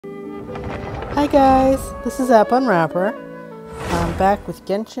Hi guys, this is App Unwrapper. I'm back with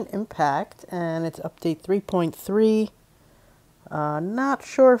Genshin Impact and it's update 3.3. Not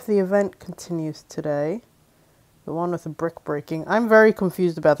sure if the event continues today. The one with the brick breaking. I'm very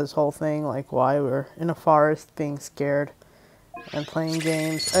confused about this whole thing, like why we're in a forest being scared and playing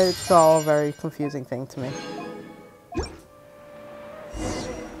games. It's all a very confusing thing to me.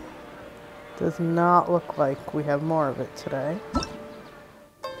 Does not look like we have more of it today.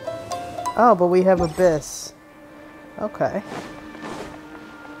 Oh, but we have Abyss. Okay.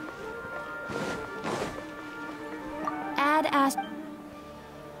 Add as.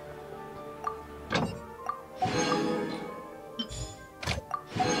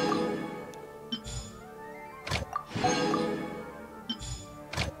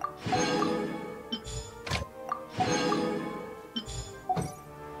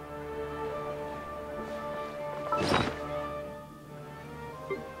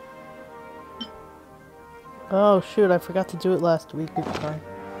 Oh shoot, I forgot to do it last week.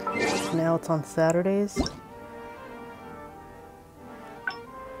 Now it's on Saturdays.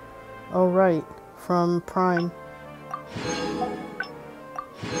 Oh right, from Prime.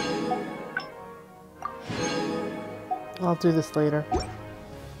 I'll do this later.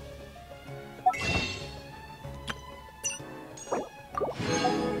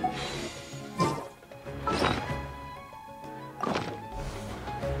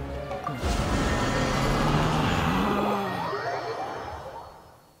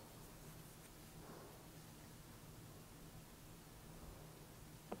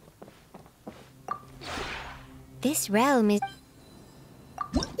 This realm is.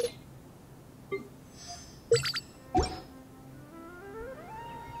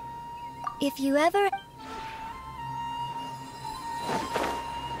 If you ever.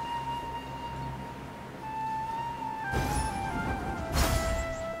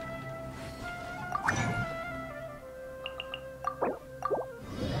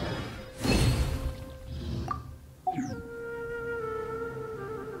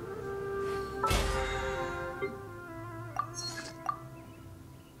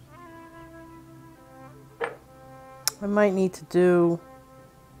 I might need to do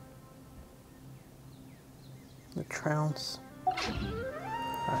the trounce.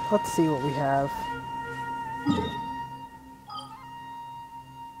 Alright, let's see what we have.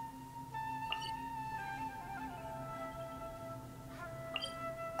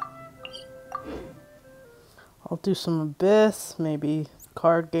 I'll do some Abyss, maybe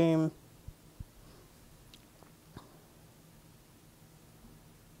card game.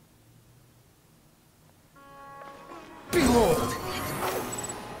 Behold!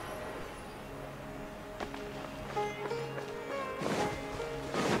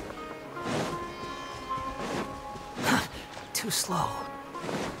 Too slow.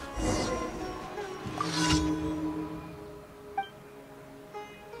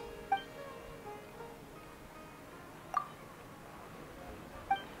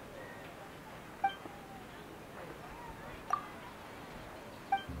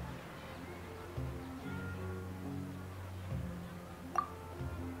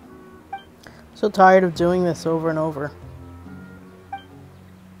 So tired of doing this over and over.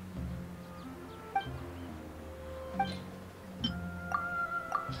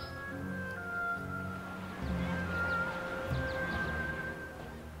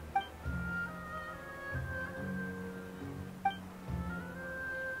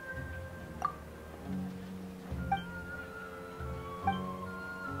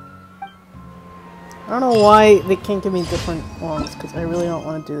 I don't know why they can't give me different ones, because I really don't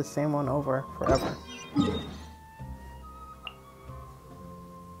want to do the same one over forever.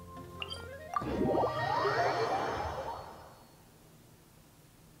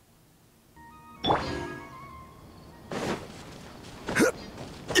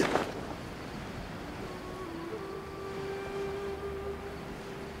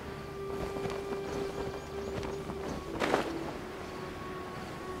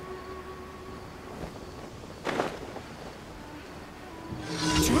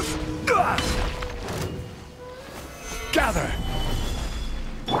 Gather!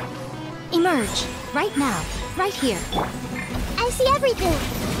 Emerge. Right now. Right here. I see everything.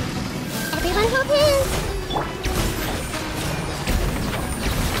 Everyone hold hands.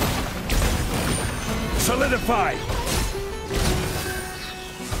 Solidify!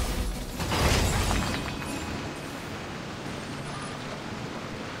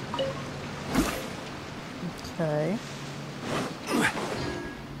 Okay.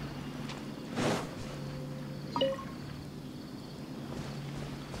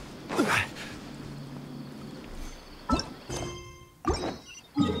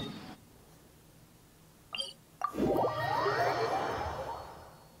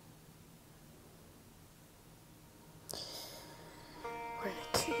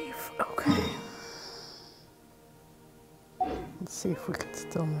 see if we can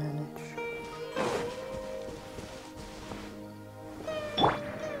still manage.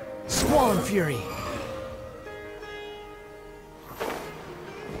 Squall Fury.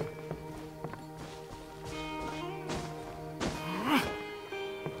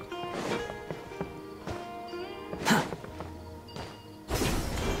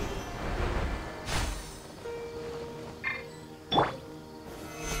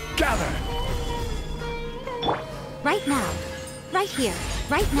 Gather. Right now. Right here.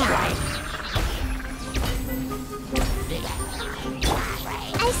 Right now.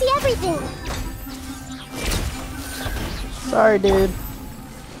 I see everything. Sorry, dude.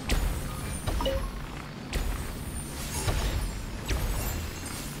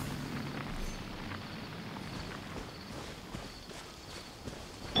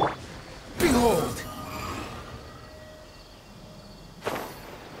 Behold.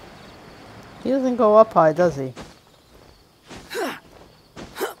 He doesn't go up high, does he?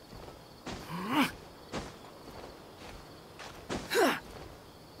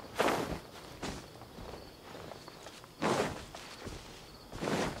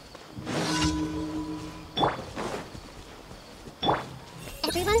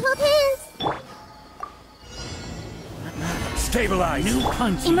 Everyone hold hands. Stabilize. New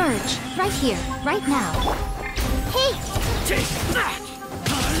punch. Emerge. Right here. Right now. Hey, Take that.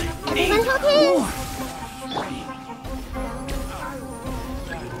 everyone hold hands.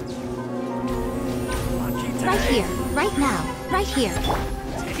 Right here. Right now. Right here.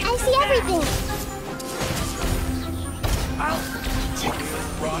 I see everything.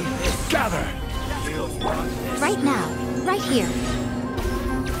 Run. Gather. Right now. Right here.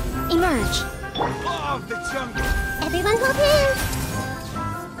 Emerge. Of the jungle. Everyone hold hands.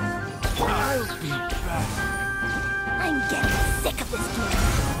 I'll be back. I'm getting sick of this game.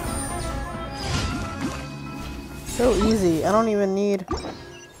 So easy. I don't even need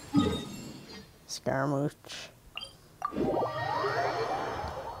Scaramouche.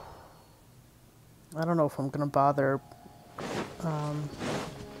 I don't know if I'm gonna bother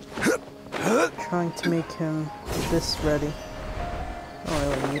trying to make him this ready. I don't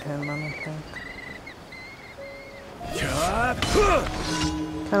really need him, I don't think.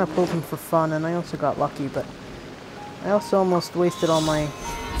 Kind of pulled him for fun, and I also got lucky, but I also almost wasted all my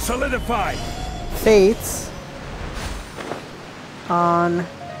Solidify. fates on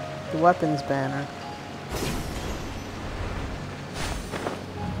the weapons banner.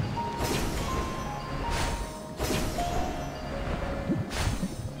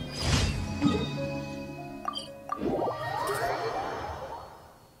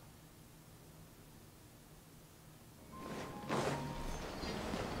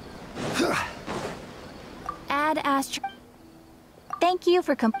 Add Astro. Thank you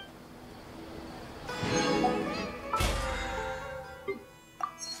for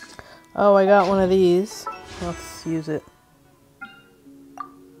Oh, I got one of these. Let's use it.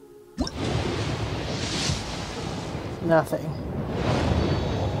 Nothing.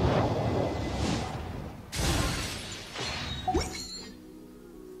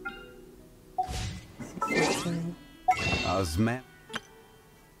 Osman.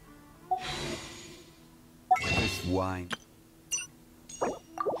 This wine.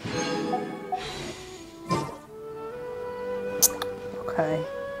 Okay.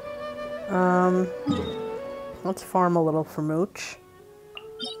 Let's farm a little for Mooch.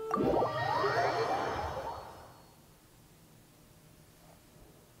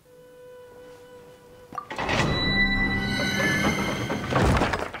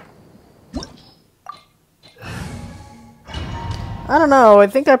 I don't know, I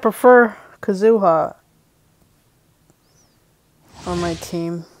think I prefer Kazuha on my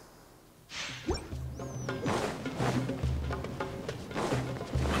team.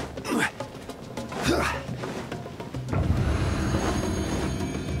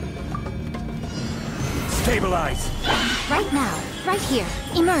 Stabilize. Right now. Right here.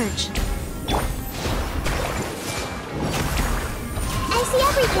 Emerge. I see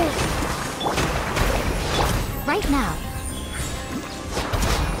everything. Right now.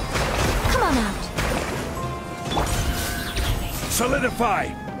 Come on out. Solidify.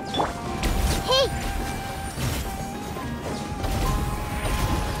 Hey.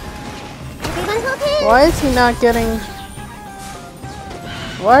 Everyone hold hands. Why is he not getting...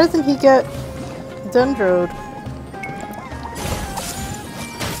 Why doesn't he get Dendroed?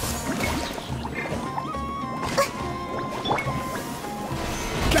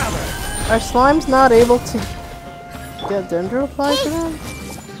 Gather. Are slimes not able to get Dendro applied to them?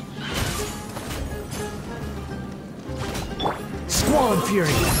 Squall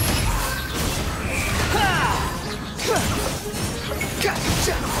Fury.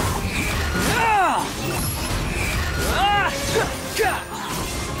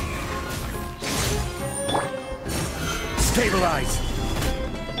 Stabilize.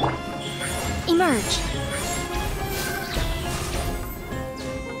 Emerge.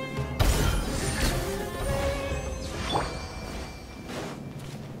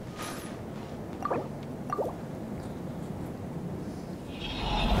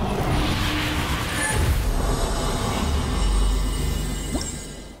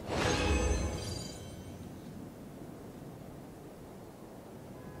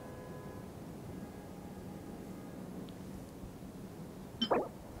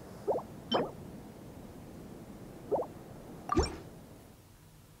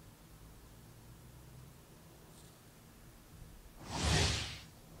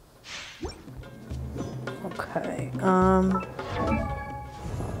 Okay,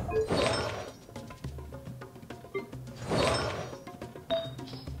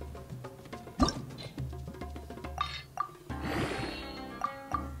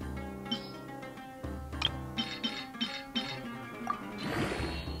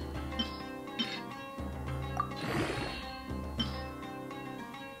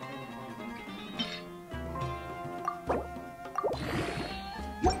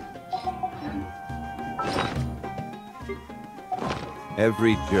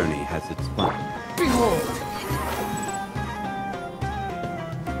 Every journey has its fun. Behold!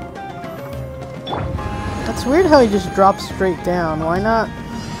 that's weird how he just drops straight down. Why not?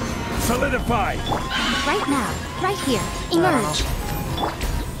 Solidify! Right now. Right here. Emerge.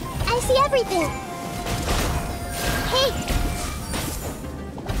 I see everything. Hey!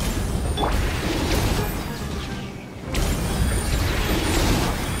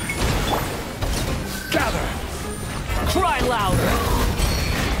 Gather! Cry louder!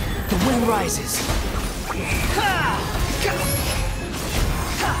 The wind rises.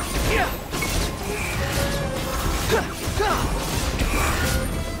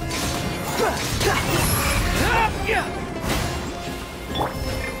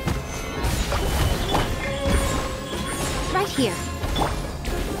 Right here.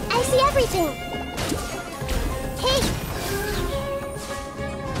 I see everything. Hey!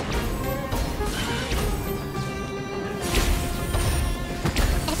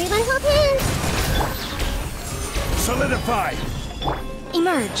 Everyone hold hands. Solidify!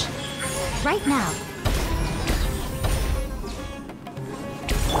 Emerge. Right now.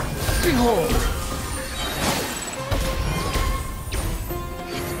 Behold!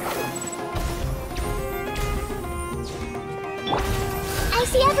 I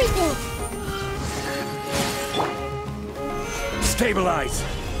see everything. Stabilize!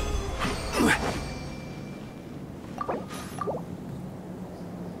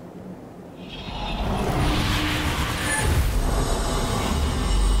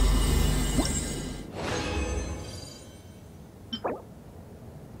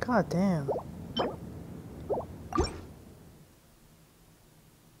 God damn.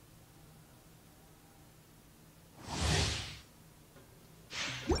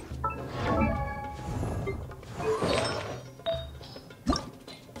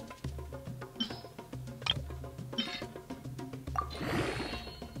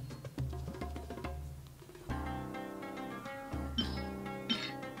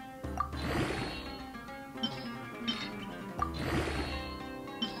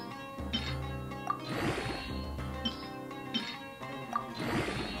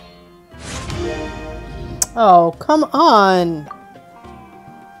 Oh, come on!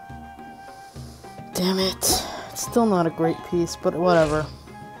 Damn it. It's still not a great piece, but whatever.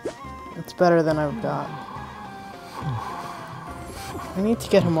 It's better than I've got. I need to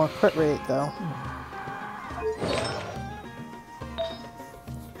get him more crit rate, though.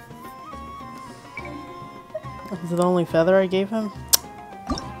 Is it the only feather I gave him?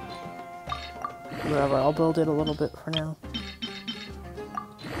 Whatever, I'll build it a little bit for now.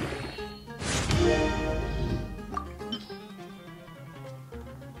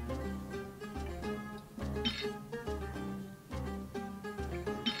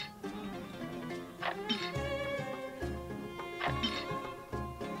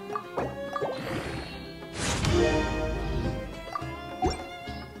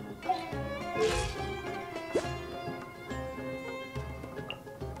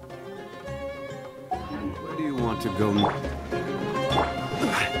 Where do you want to go?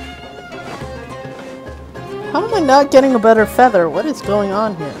 How am I not getting a better feather? What is going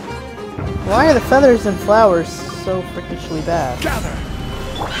on here? Why are the feathers and flowers so freakishly bad? Gather!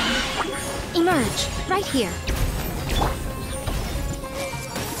 Emerge. Right here.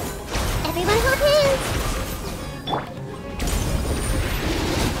 Everyone hold hands.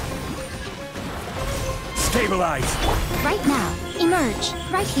 Stabilize. Right now. Emerge.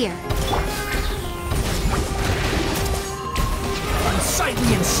 Right here.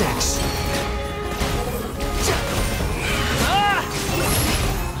 Unsightly insects.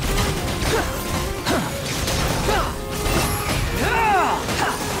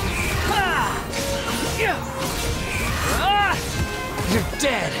 You're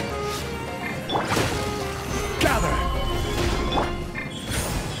dead. Gather.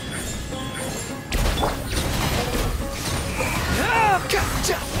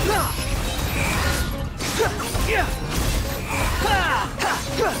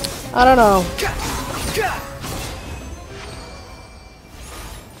 I don't know.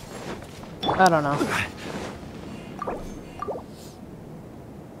 I don't know.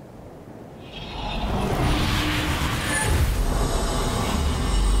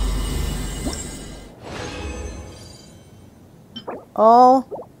 All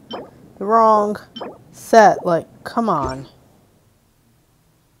the wrong set. Like, come on.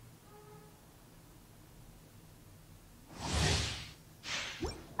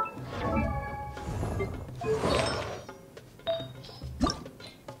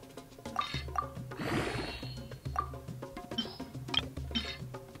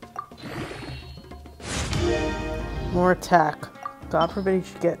 More attack. God forbid you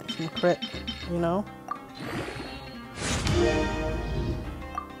should get some crit, you know?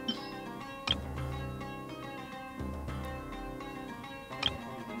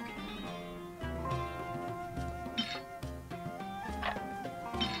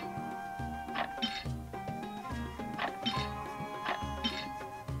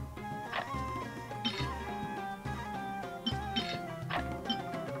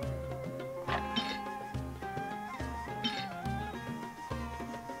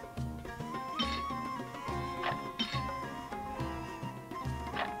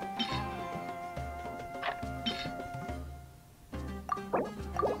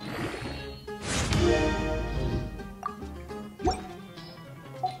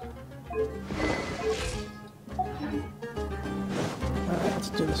 Alright, let's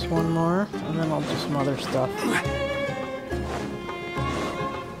do this one more, and then I'll do some other stuff.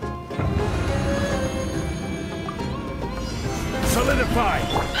 Solidify.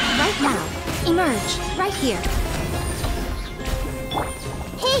 Right now. Emerge. Right here.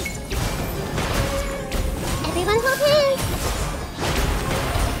 Haste! Everyone hold hands!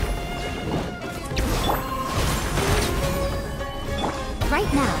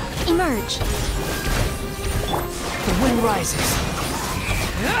 Right now. Emerge. The wind rises.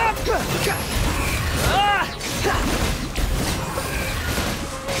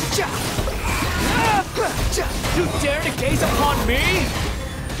 You dare to gaze upon me?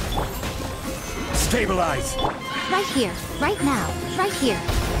 Stabilize. Right here. Right now. Right here.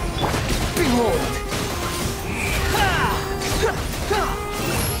 Behold!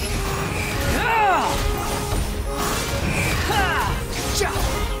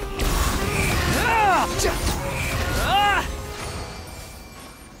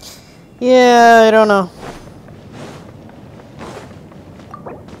 Yeah, I don't know.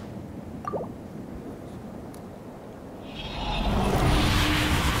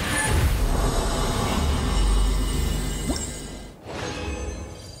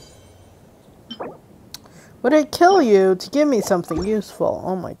 Would it kill you to give me something useful?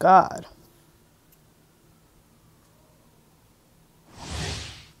 Oh my god.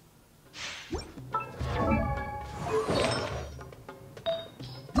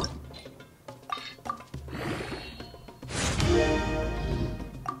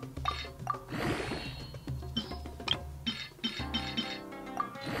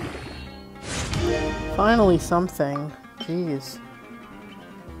 Finally something. Jeez.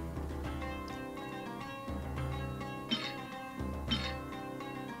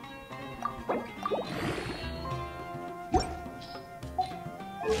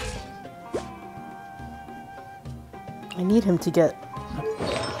 I need him to get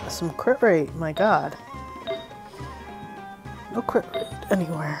some crit rate, my god. No crit rate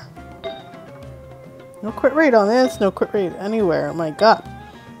anywhere. No crit rate on this, no crit rate anywhere, my god.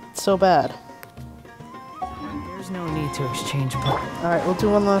 It's so bad. There's no need to exchange blood. Alright, we'll do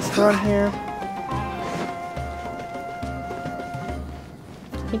one last run here.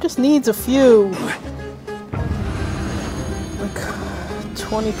 He just needs a few. Like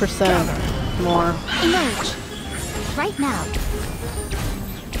 20% more. Emerge. Right now.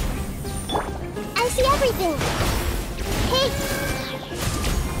 I see everything! Haste!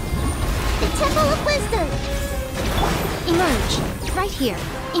 The Temple of Wisdom! Emerge. Right here.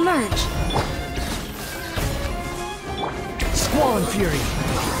 Emerge. Squall and Fury.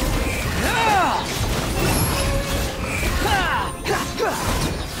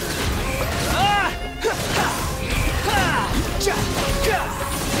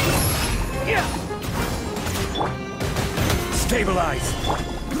 Stabilize!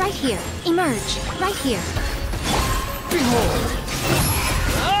 Right here. Emerge. Right here. Behold!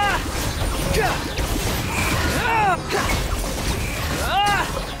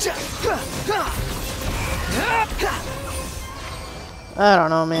 I don't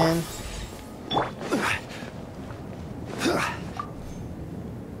know, man.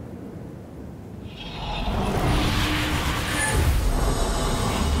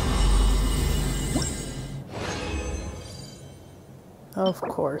 Of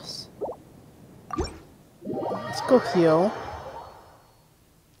course. Let's go heal.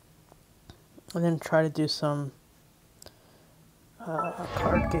 And then try to do some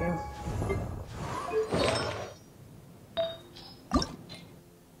card game.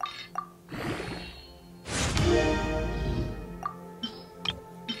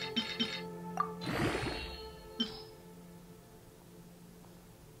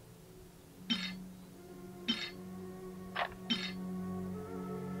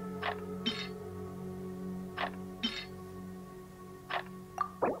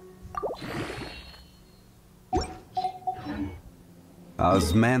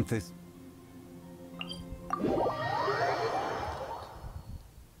 Osmanthus.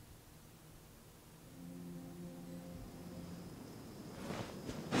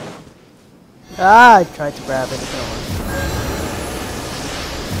 Ah, I tried to grab it.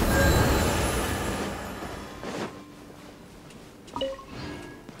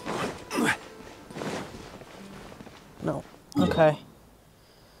 No. Okay.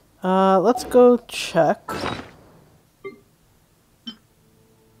 Let's go check.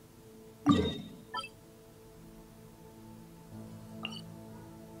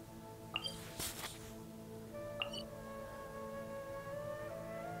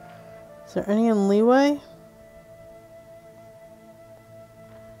 Is there any in leeway?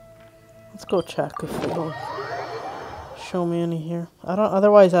 Let's go check if it'll show me any here.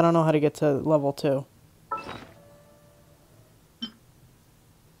 Otherwise I don't know how to get to level 2.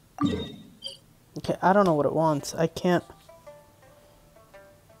 Okay, I don't know what it wants. I can't.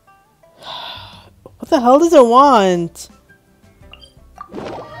 What the hell does it want?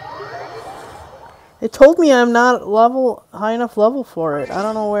 It told me I'm not high enough level for it. I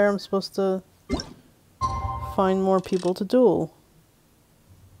don't know where I'm supposed to find more people to duel.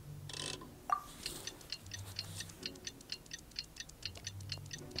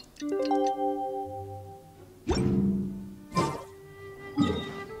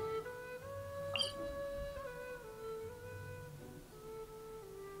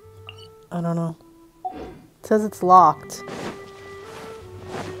 I don't know. It says it's locked.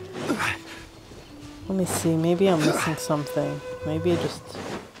 Let me see, maybe I'm missing something. Maybe it just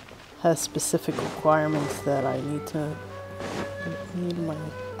has specific requirements that I need my...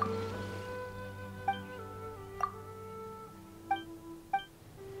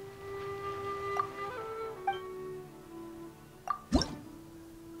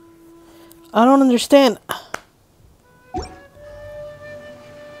 I don't understand.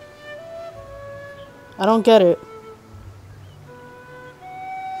 I don't get it.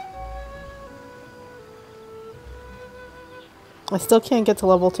 I still can't get to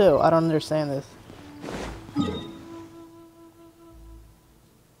level 2. I don't understand this.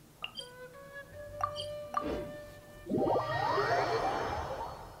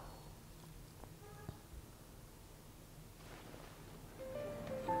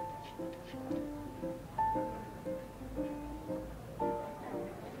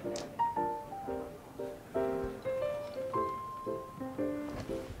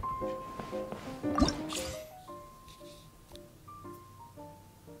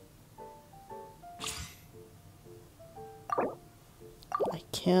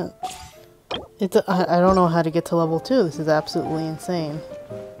 Can't. I don't know how to get to level 2. This is absolutely insane.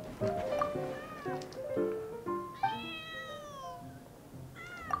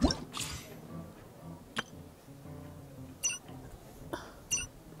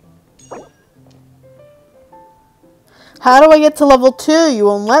 How do I get to level 2? You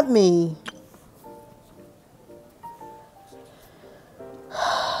won't let me.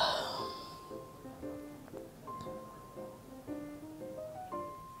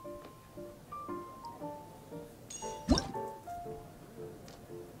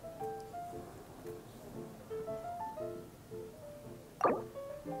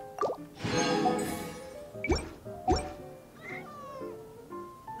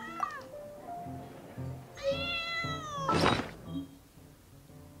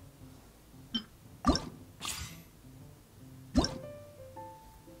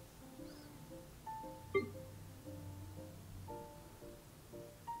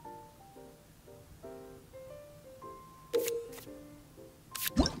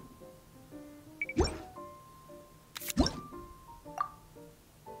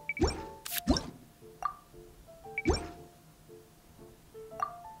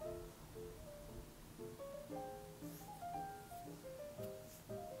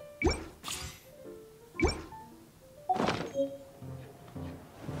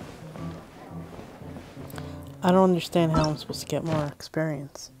 I don't understand how I'm supposed to get more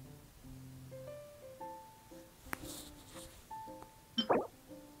experience.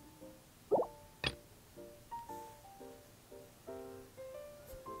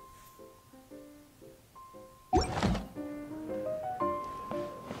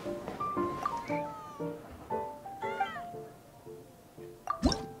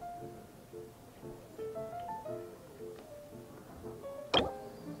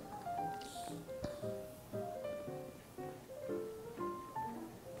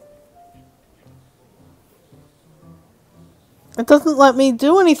 It doesn't let me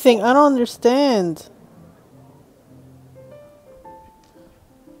do anything. I don't understand.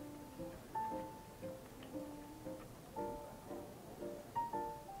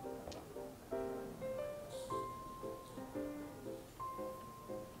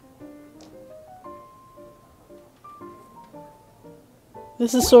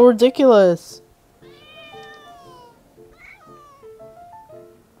 This is so ridiculous.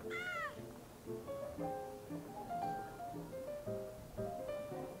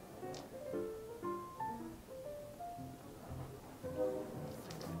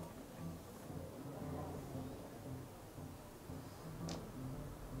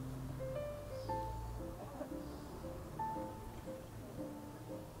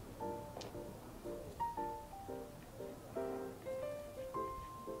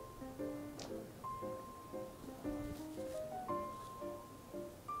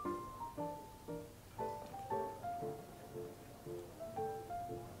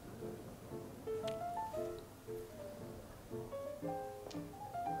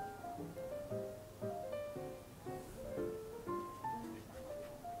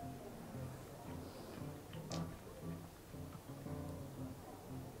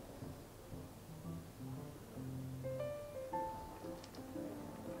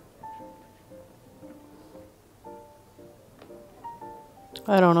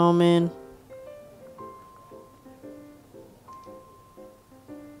 I don't know, man.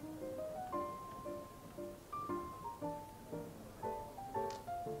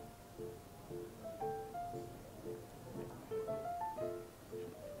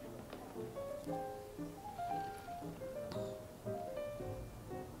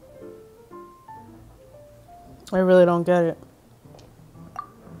 I really don't get it.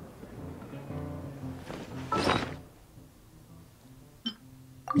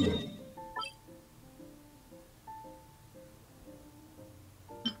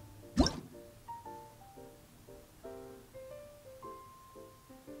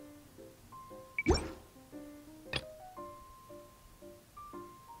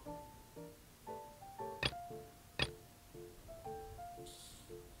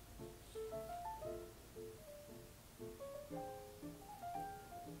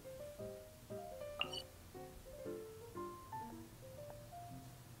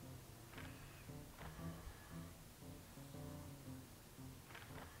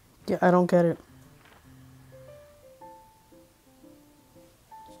 Yeah, I don't get it.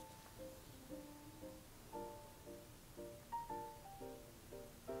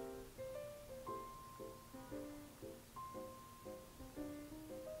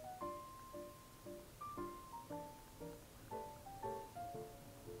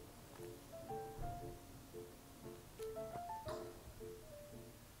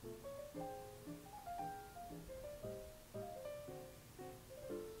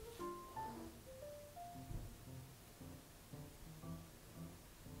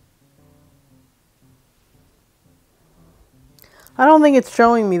 I don't think it's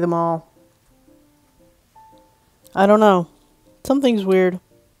showing me them all. I don't know. Something's weird.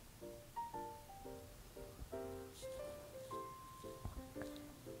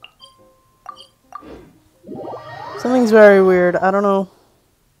 Something's very weird. I don't know.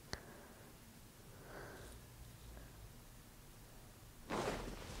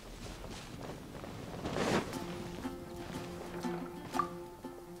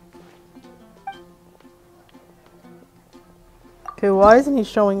 Okay, why isn't he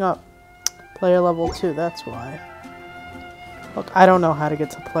showing up? Player level 2, that's why. Look, I don't know how to get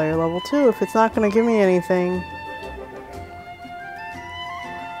to player level 2 if it's not going to give me anything.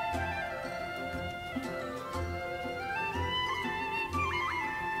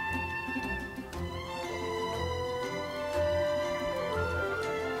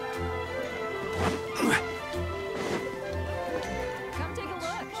 Come take a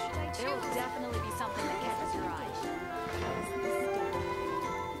look. There will definitely be something that catches your eye.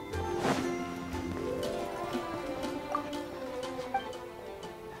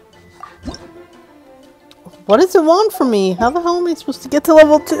 What does it want from me? How the hell am I supposed to get to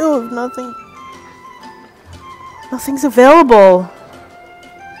level 2 if nothing? Nothing's available.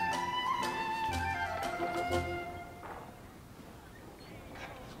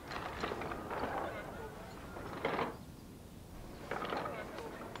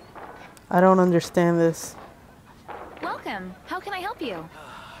 I don't understand this. Welcome. How can I help you?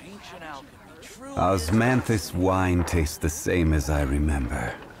 Osmanthus wine tastes the same as I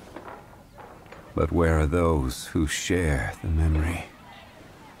remember. But where are those who share the memory?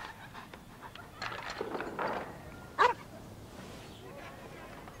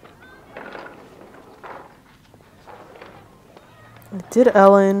 Did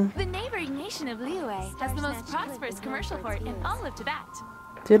Ellen? The neighboring nation of Liyue has the most prosperous commercial port in all of Tibet.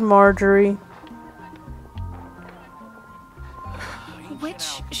 Did Marjorie?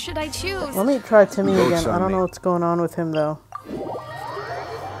 Which should I choose? Let me try Timmy Votes again. I on don't me. know what's going on with him though.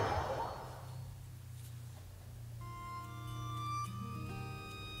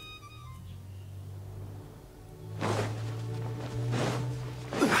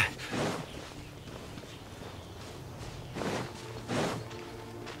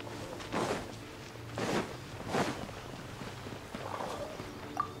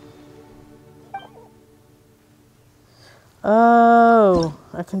 Oh,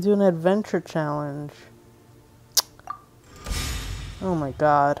 I can do an adventure challenge. Oh my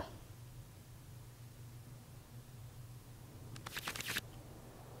god.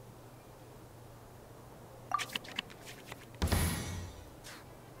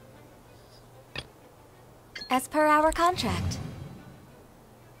 As per our contract.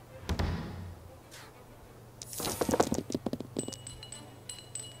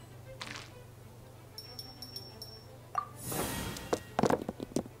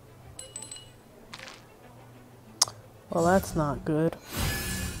 Well, that's not good.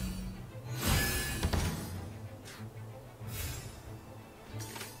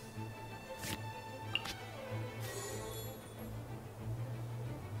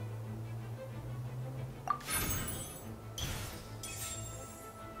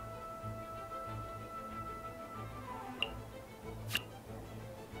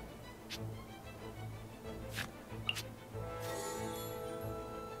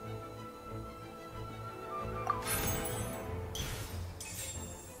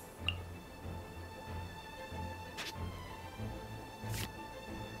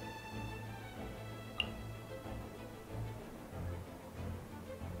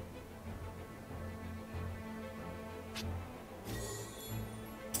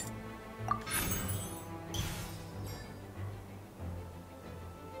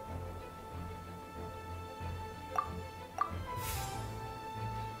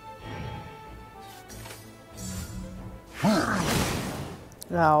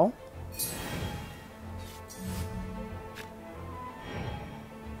 Ow.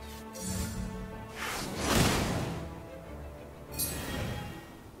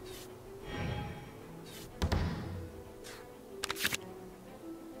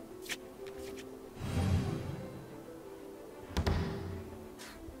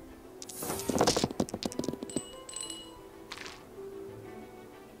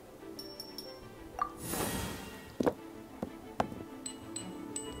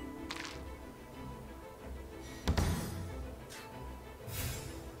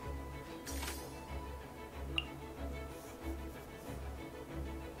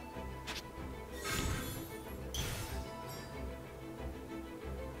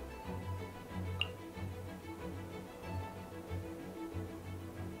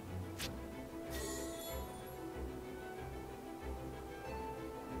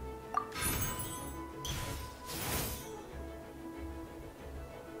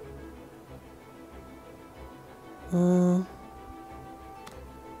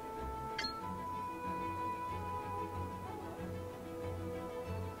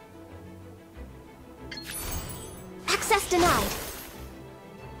 Access denied.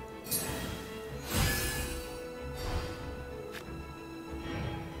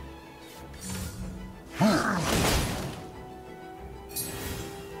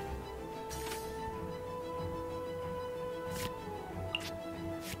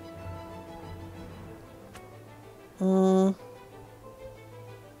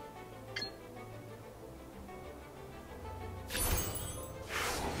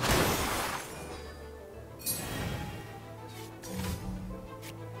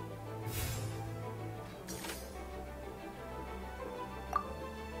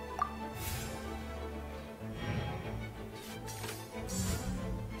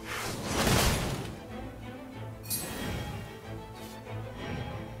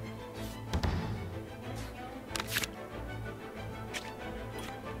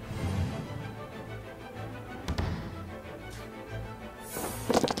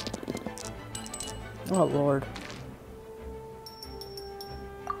 Oh, Lord.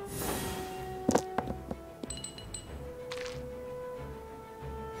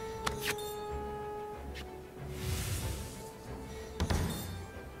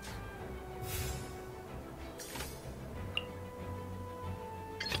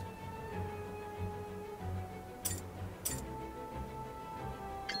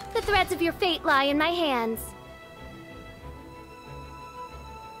 The threads of your fate lie in my hands.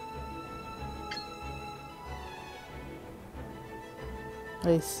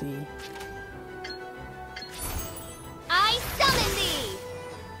 I see. I summon thee!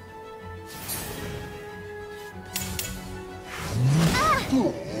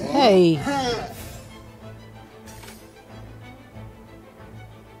 Hey!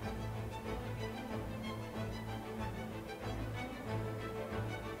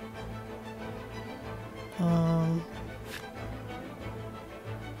 Um...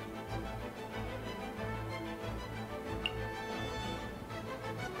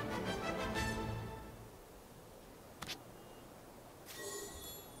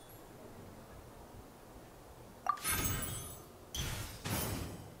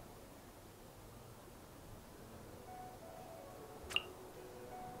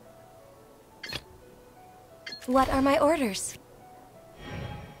 What are my orders?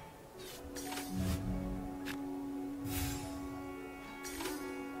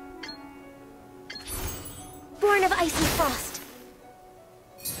 Born of ice and frost.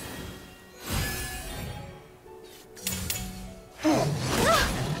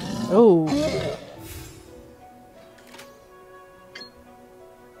 Oh!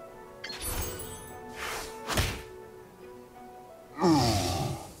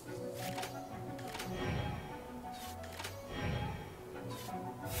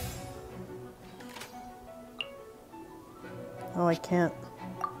 Oh, I can't.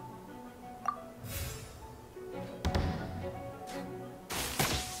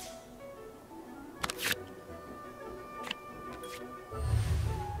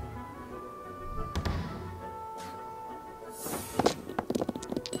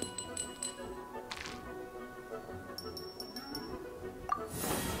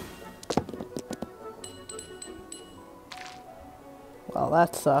 Well,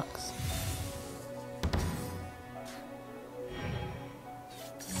 that sucks.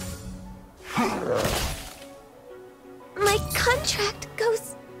 My contract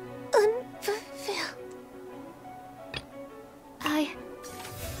goes unfulfilled.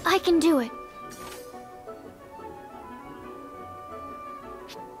 I can do it.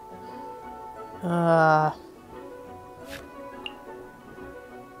 Uh...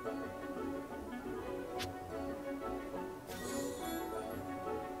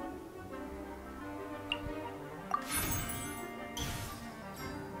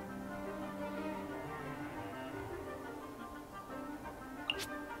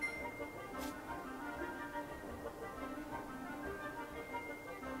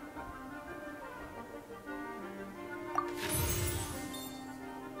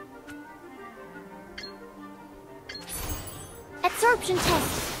 Absorption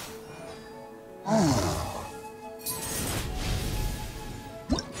test.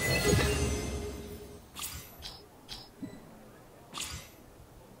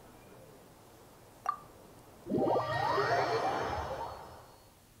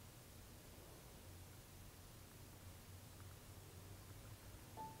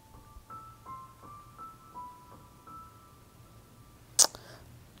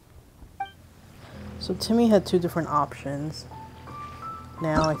 So Timmy had two different options.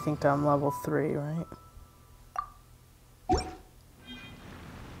 Now I think I'm level 3, right?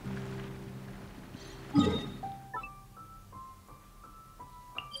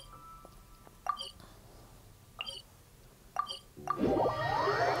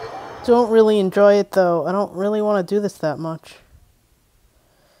 Don't really enjoy it though. I don't really want to do this that much.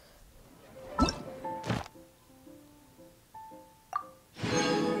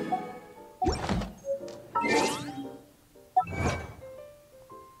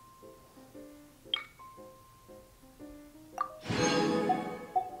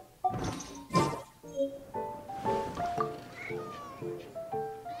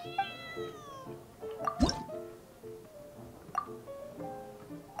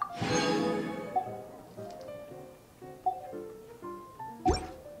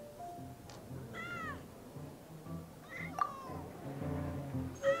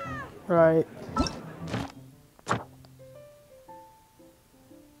 Right.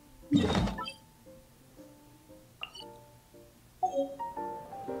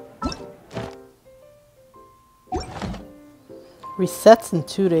 Resets in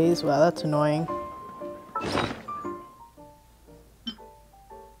 2 days. Wow, that's annoying.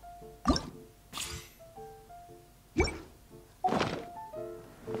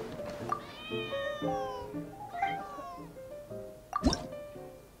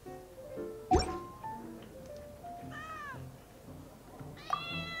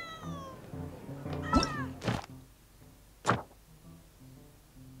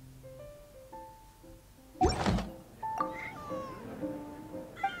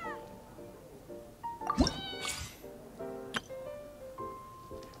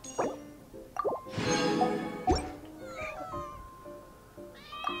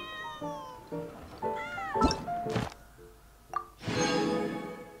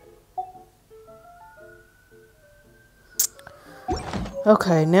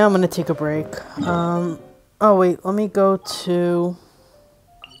 Okay, now I'm gonna take a break. Oh wait, let me go to...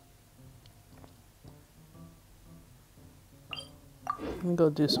 Let me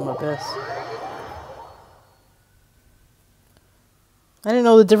go do some of this. I didn't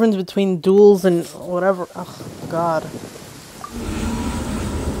know the difference between duels and whatever. Oh, God.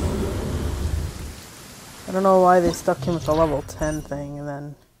 I don't know why they stuck him with the level 10 thing and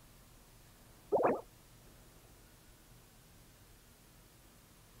then...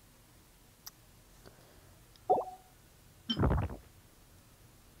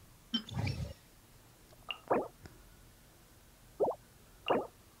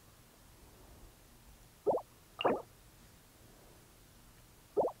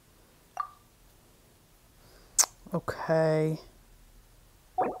 Okay.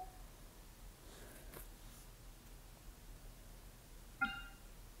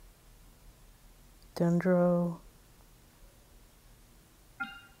 Dendro.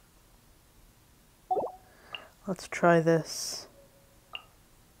 Let's try this.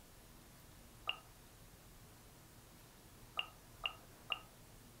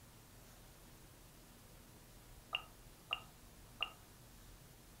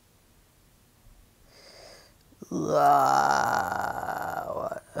 What?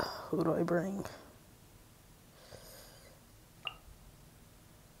 Who do I bring?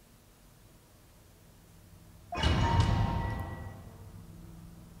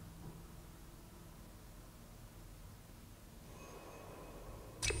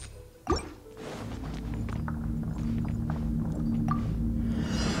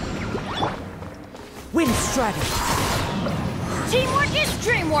 Wind Strider! Teamwork is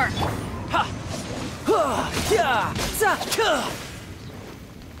dreamwork! Ha! Ha! Ya! Za! Ka!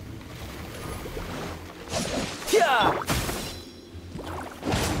 Ya!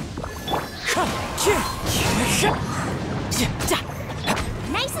 Ka! Ki! Sha! Da!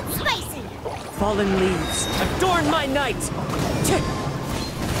 Nice and spicy. Fallen leaves, adorn my night!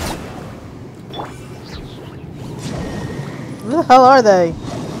 Who the hell are they?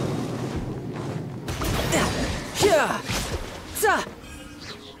 Ya! Za!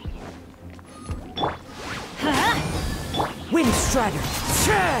 Wind Strider!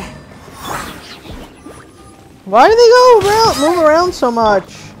 Cha! Why do they go around, move around so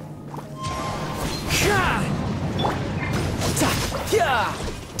much? Ka! Da! Ya!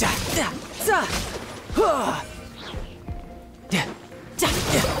 Da! Da! Za! Ha! Da! Da!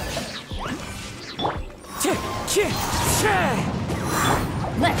 Ya! Cha! Cha! Cha!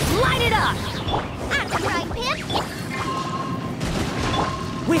 Let's light it up! At the frying pan.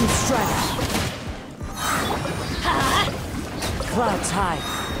 Wind Strider! Clouds high,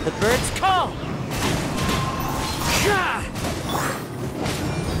 the birds call! Ka!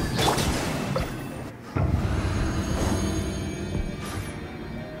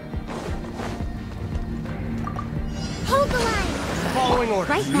 Hold the line. Following orders.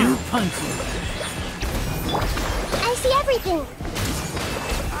 Right New now. punching. I see everything.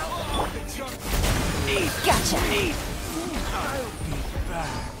 Gotcha!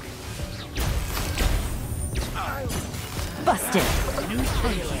 Busted!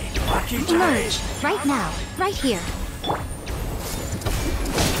 Emerge. Right now. Right here.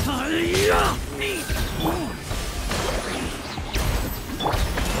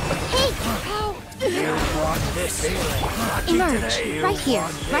 Hey! You want this feeling? Emerge. Right here.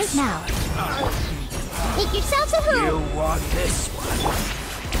 Right now. Make yourselves at You home. want this one?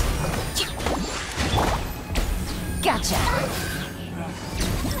 Gotcha!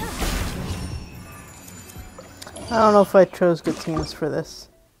 I don't know if I chose good teams for this.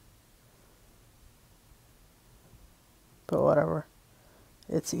 But whatever.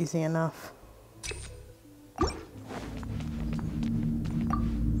 It's easy enough.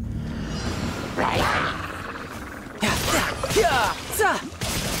 Ya! Za!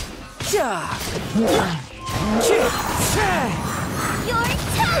 Ya! Chi! Cha! You're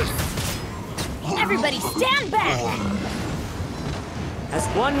toast! Everybody stand back! As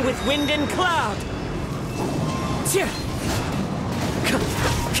one with wind and cloud! Cha! Ka!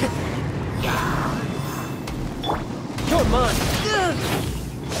 Ka! You're mine!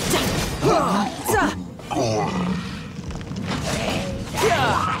 Da! Za! Ya!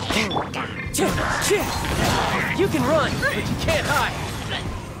 Cha! Cha! You can run, but you can't hide!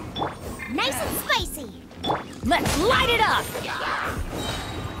 Nice and spicy. Let's light it up!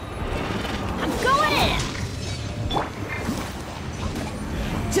 I'm going in!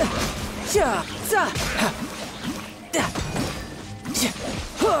 Ja, ja, za, ha, da, ja,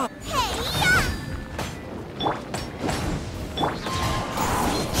 ha. Hey,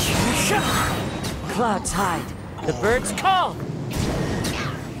 yeah! Clouds hide, the birds call.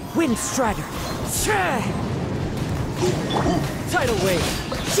 Wind Strider. Tidal Wave.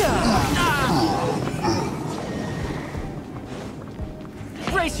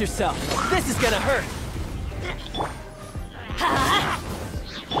 Brace yourself. This is gonna hurt.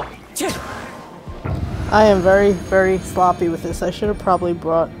 I am very, very sloppy with this. I should have probably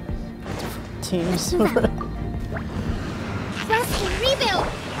brought teams. Rest and rebuild.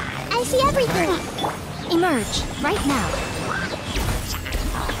 I see everything. Emerge right now.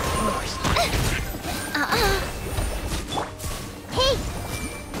 Hey.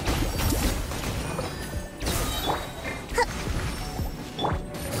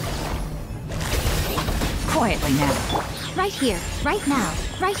 Quietly now. Right here, right now,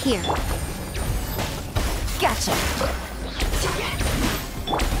 right here. Gotcha.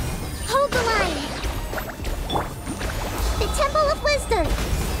 Hold the line. The Temple of Wisdom.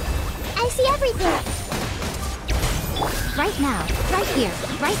 I see everything. Right now, right here,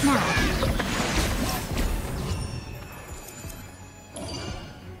 right now.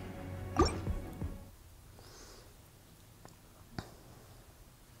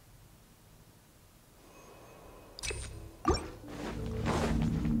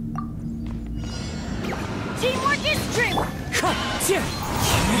 Teamwork is strength.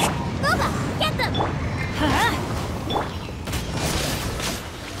 Boba, get them!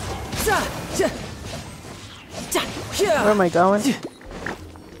 Where am I going? Out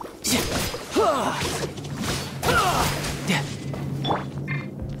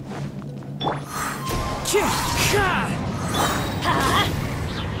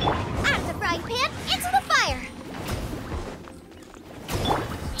of the frying pan, into the fire!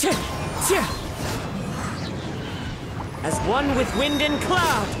 As one with wind and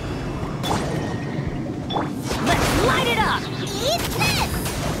cloud. Let's light it up. Eat this!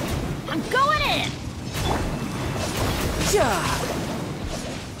 I'm going in.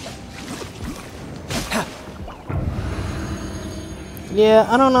 Yeah,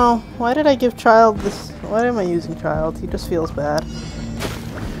 I don't know. Why did I give Child this? Why am I using Child? He just feels bad.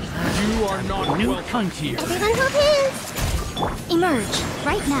 You are not new welcome here. Everyone hold hands! Emerge,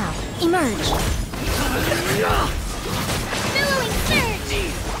 right now. Emerge. Billowing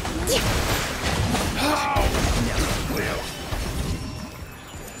surge!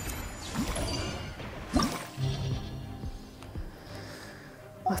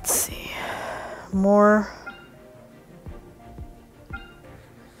 Let's see. More.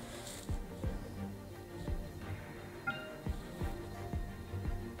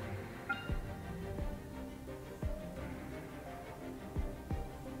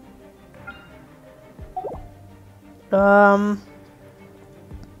 Um.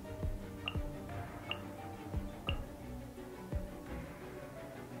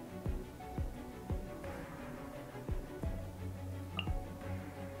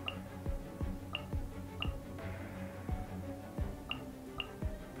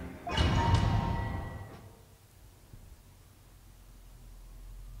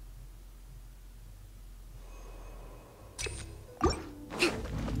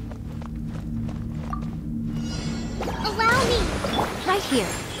 Allow me! Right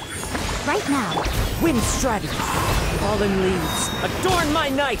here. Right now. Wind Strider. Fallen leaves. Adorn my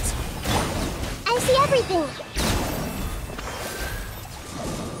night. I see everything.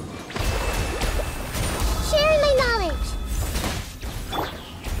 Share my knowledge.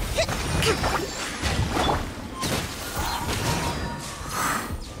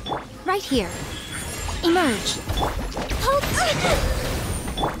 Right here. Emerge. Hold.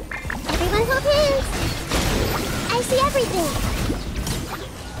 Everyone hold hands. I see everything.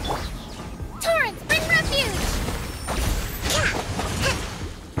 Torrents, bring refuge.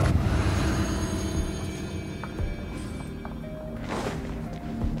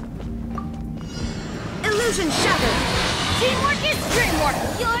 Illusion shattered. Teamwork is dreamwork.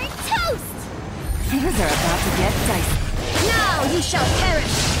 You're toast. Things are about to get dicey. Now you shall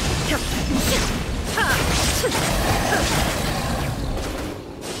perish.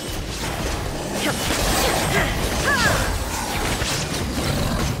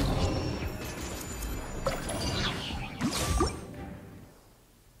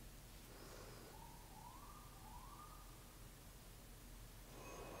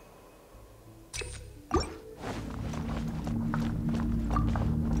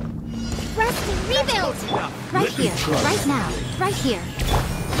 Rest and rebuild. Right here, right now, right here.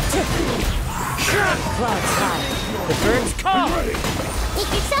 Clouds high. The birds call.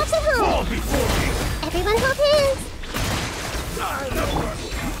 Make yourselves at home. Everyone hold hands.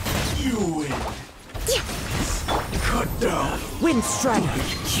 You win. Cut down. Wind Strider.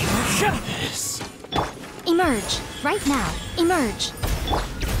 This. Emerge, right now. Emerge.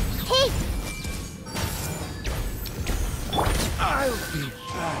 be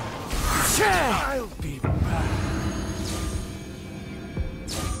back. I'll be back.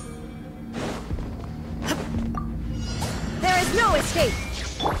 There is no escape.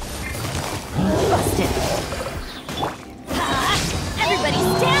 Busted. Everybody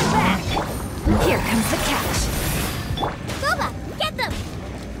stand back. Here comes the catch. Boba, get them.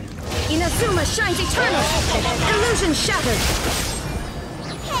 Inazuma shines eternal. Illusion shattered.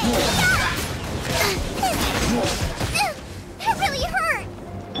 That really hurt.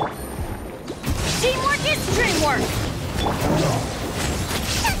 Teamwork is dreamwork.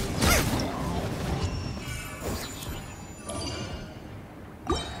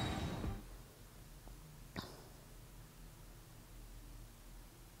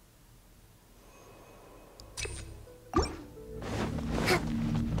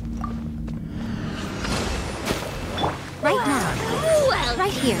 Right now. Well,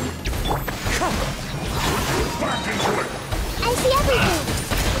 Right here. Back into it. I see everything.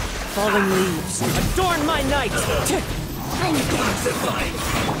 Falling leaves, adorn my night!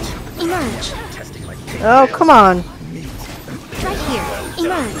 Emerge. Oh, come on. Right here.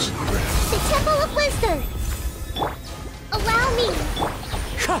 Emerge. The Temple of Wisdom. Allow me.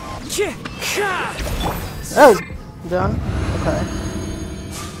 Oh, done? Okay.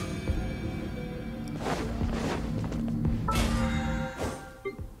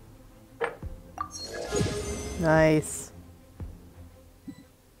 Nice.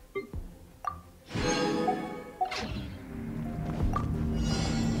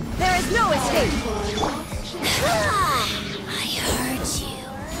 there is no escape. I heard you.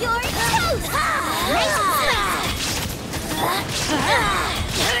 You're toast.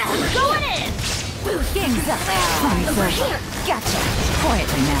 Going in. Game's up. Here. Gotcha.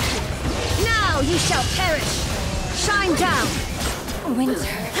 Quietly now. Now you shall perish. Shine down.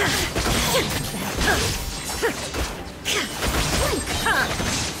 Winter.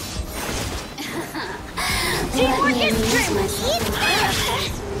 Teamwork is dreamwork.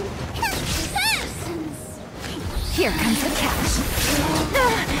 Here comes the catch.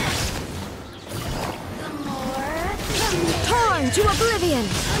 Torn to oblivion.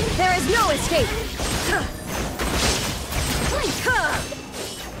 There is no escape.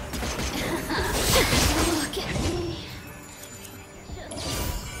 Look at me.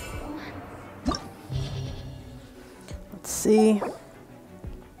 Let's see.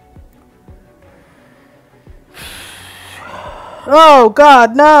 Oh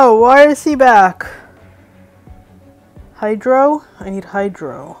God, no! Why is he back? Hydro? I need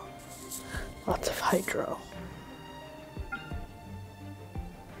hydro. Lots of hydro.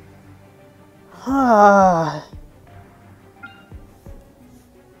 Ah.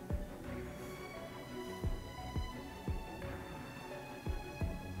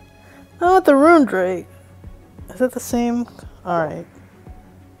 Oh, the Rune Drake. Is it the same? Alright.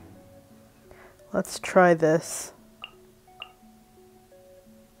 Let's try this.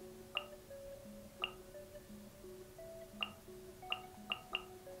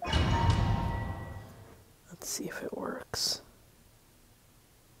 Let's see if it works.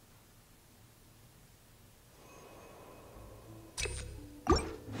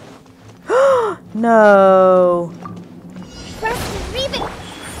 No. First, Reba.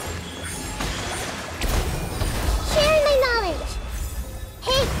 Sharing my knowledge.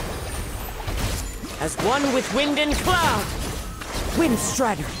 Hey. As one with wind and cloud! Wind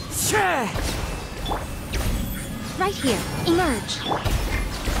Strider! Right here. Emerge.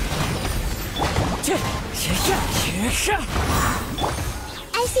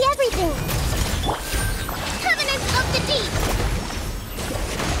 I see everything. Covenant of the Deep.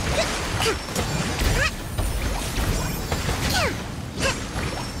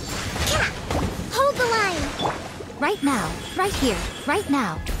 Hold the line. Right now. Right here. Right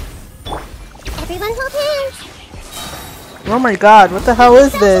now. Everyone hold hands. Oh my God, what the hell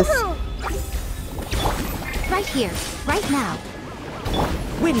is this? Right here. Right now.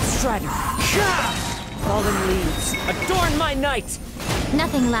 Wind Strider! Fallen leaves, adorn my night!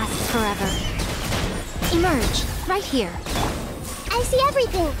 Nothing lasts forever. Emerge. Right here. I see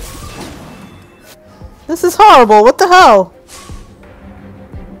everything. This is horrible, what the hell?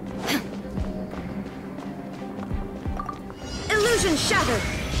 Illusion shattered.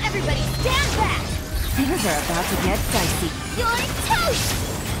 Everybody stand back. Things are about to get dicey. You're toast!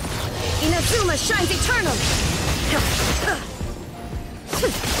 Inazuma shines eternal.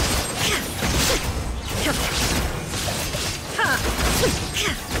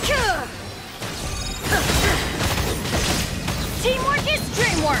 Teamwork is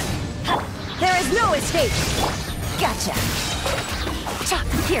dreamwork. There is no escape. Gotcha. Chop.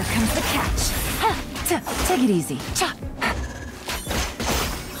 Here comes the catch. Take it easy. Chop.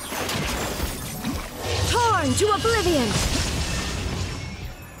 Burn to oblivion!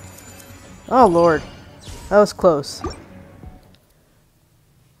 Oh lord, that was close.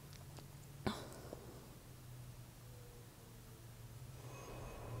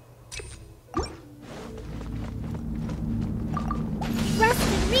 Rest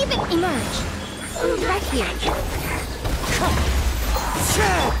and rebuild! Emerge! Right here.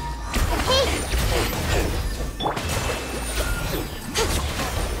 Hey!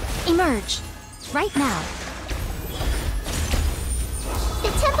 Emerge! Right now. The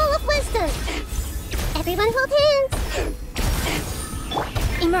Temple of Wisdom! Everyone hold hands!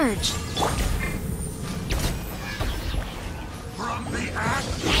 Emerge!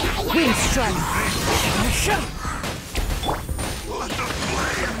 Wind strike.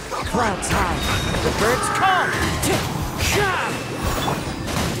 Clouds high. The birds call.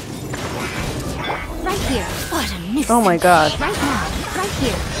 Right here. What a nuisance. Oh my god. Right now. Right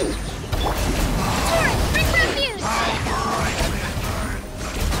here. Turret, bring refuge!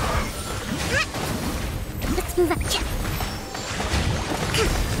 Let's move up.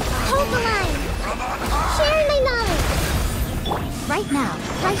 Hold the line. Share my knowledge. Right now.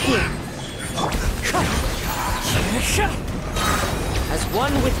 Right here. As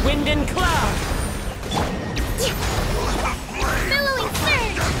one with wind and cloud. Billowing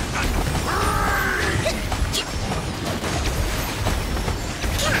surge!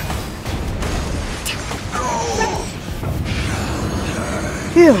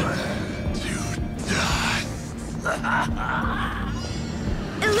 Phew.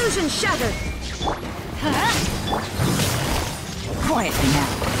 Illusion shattered! Quietly now.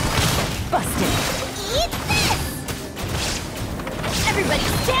 Busted. Eat this! Everybody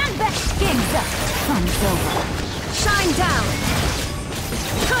stand back! Game's up. Fun's over. Shine down!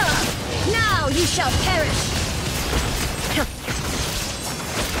 Huh. Now you shall perish!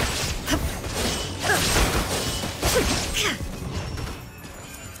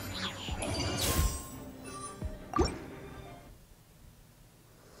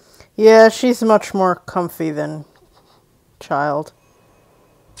 Yeah, she's much more comfy than Child.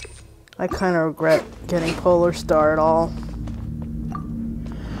 I kind of regret getting Polar Star at all.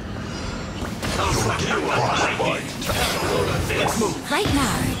 Right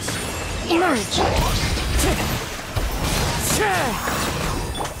now. Emerge.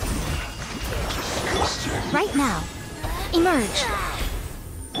 Right now. Emerge.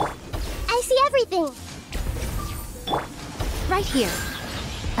 I see everything. Right here.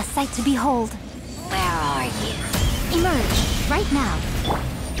 A sight to behold. Where are you? Emerge. Right now.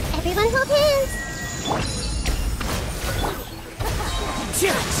 Everyone hold hands.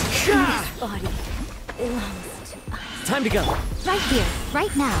 This body belongs to us. Time to go. Right here.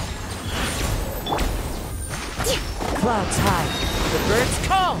 Right now. Clouds high. The birds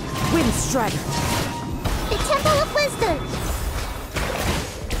call. Wind strike. The Temple of Wisdom!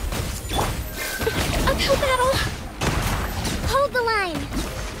 Uphill battle! Hold the line!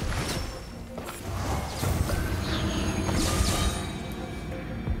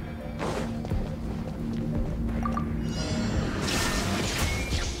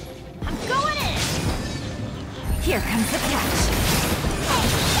 I'm going in. Here comes the catch.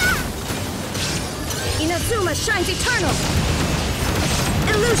 Inazuma shines eternal!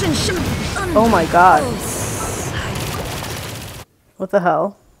 Illusion shine! Oh my god. What the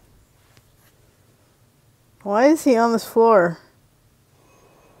hell? Why is he on this floor?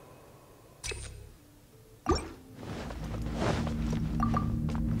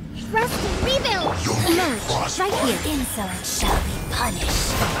 Rest and rebuild! Emerge, right here. Insolence shall be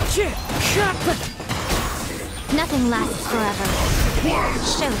punished. Nothing lasts forever.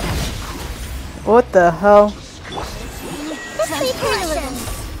 Show them. What the hell? This person!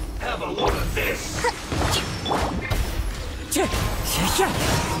 Have a look at this.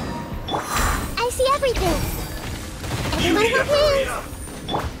 I see everything! Everyone hold hands!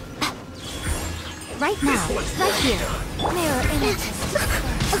 Right now, right here. Mirror images.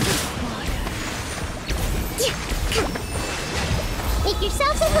 Make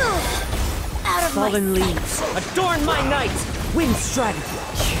yourselves at home! Out of Fallen my sight. leaves. Adorn my night. Wind strike.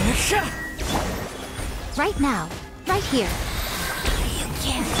 Right now, right here. You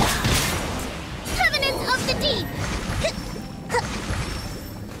can't hide. Covenants of the deep!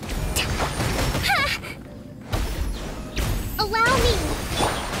 Allow me!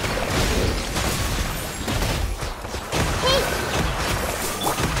 Hey!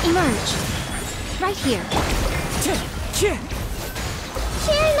 Emerge. Right here.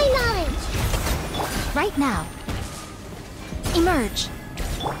 Share my knowledge! Right now. Emerge.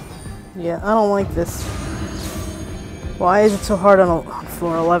 Yeah, I don't like this. Why is it so hard on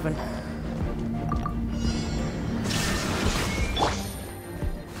floor 11?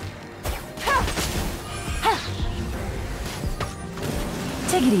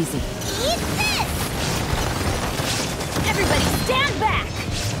 Take it easy. Eat this! Everybody stand back!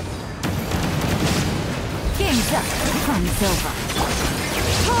 Game's up. Fun's over.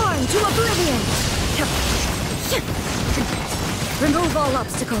 Torn to oblivion! Remove all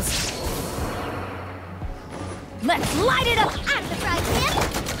obstacles. Let's light it up! I'm the fry pan!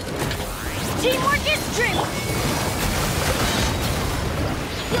 Teamwork is dreamwork!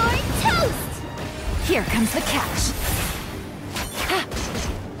 You're toast! Here comes the catch.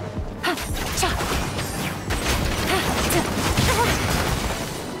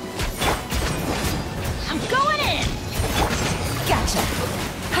 I'm going in! Gotcha!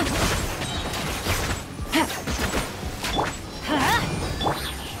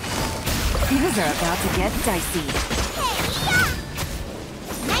 Things are about to get dicey. Hey, yeah!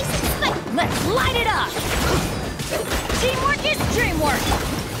 Nice and spicy! Let's light it up! Teamwork is dreamwork!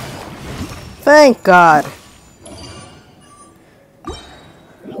 Thank God.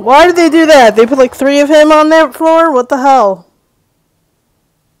 Why did they do that? They put like 3 of him on that floor? What the hell?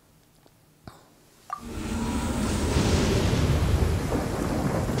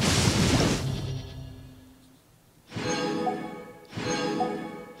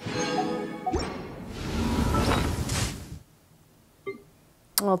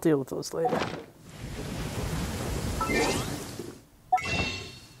 I'll deal with those later.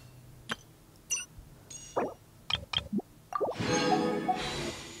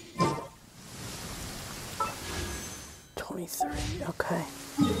 Okay.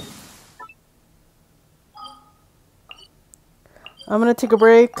 I'm gonna take a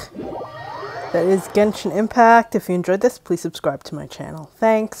break. That is Genshin Impact. If you enjoyed this, please subscribe to my channel.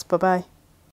 Thanks. Bye-bye.